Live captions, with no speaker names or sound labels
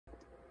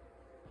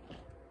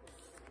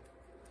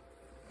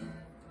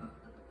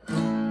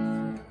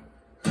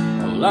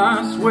Well,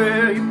 I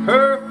swear your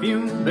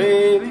perfume,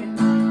 baby,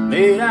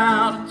 made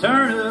out of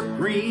turnip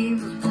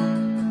greens.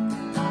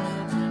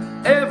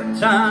 Every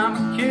time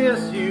I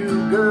kiss you,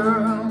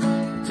 girl,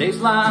 it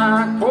tastes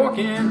like pork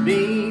and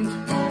beans.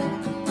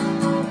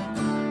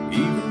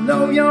 Even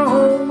though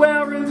you're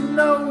wearing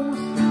those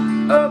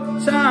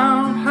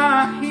uptown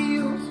high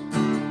heels,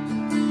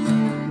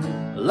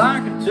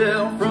 I can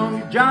tell from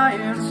your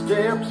giant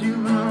steps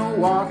you've been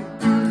walking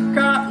through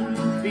the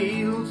cotton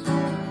fields.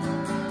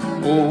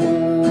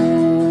 Oh,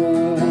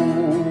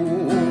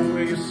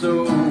 you're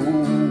so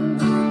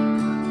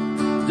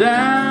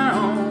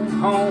down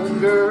home,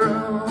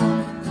 girl.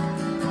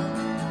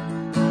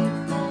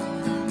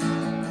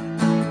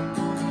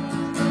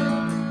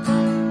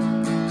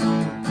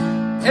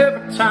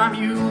 Every time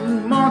you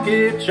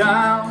monkey,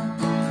 child,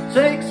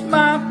 takes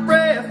my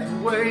breath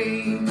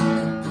away.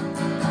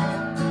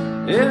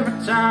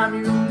 Every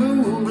time you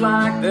move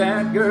like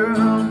that,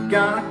 girl,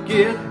 gotta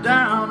get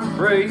down and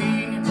pray.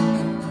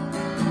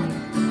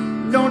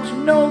 Don't you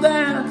know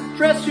that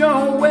dress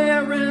you're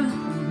wearing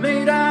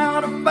made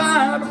out of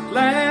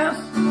fiberglass?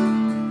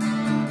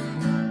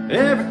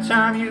 Every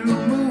time you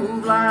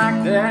move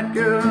like that,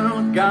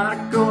 girl, gotta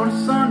go to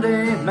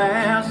Sunday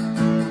Mass.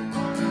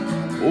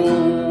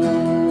 Oh,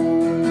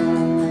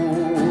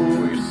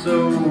 you're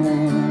so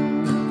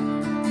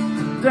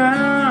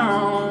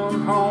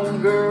down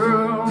home,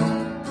 girl.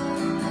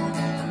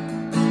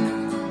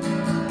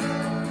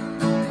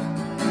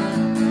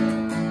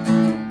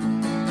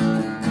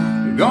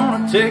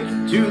 Gonna take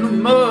you to the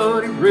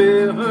muddy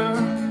river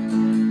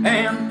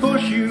and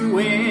push you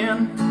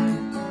in,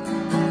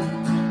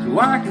 so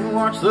I can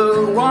watch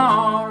the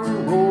water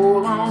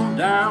roll on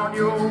down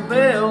your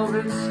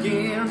velvet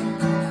skin.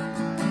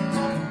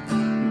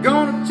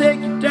 Gonna take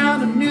you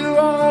down to New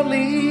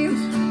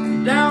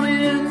Orleans, down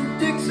in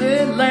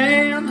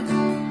Dixieland.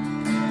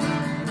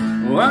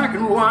 Oh, I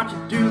can watch you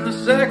do the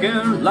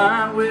second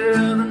line with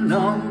an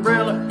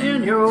umbrella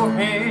in your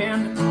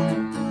hand.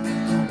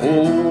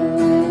 Oh,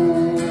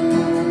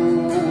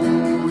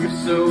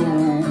 so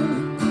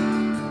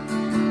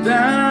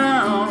down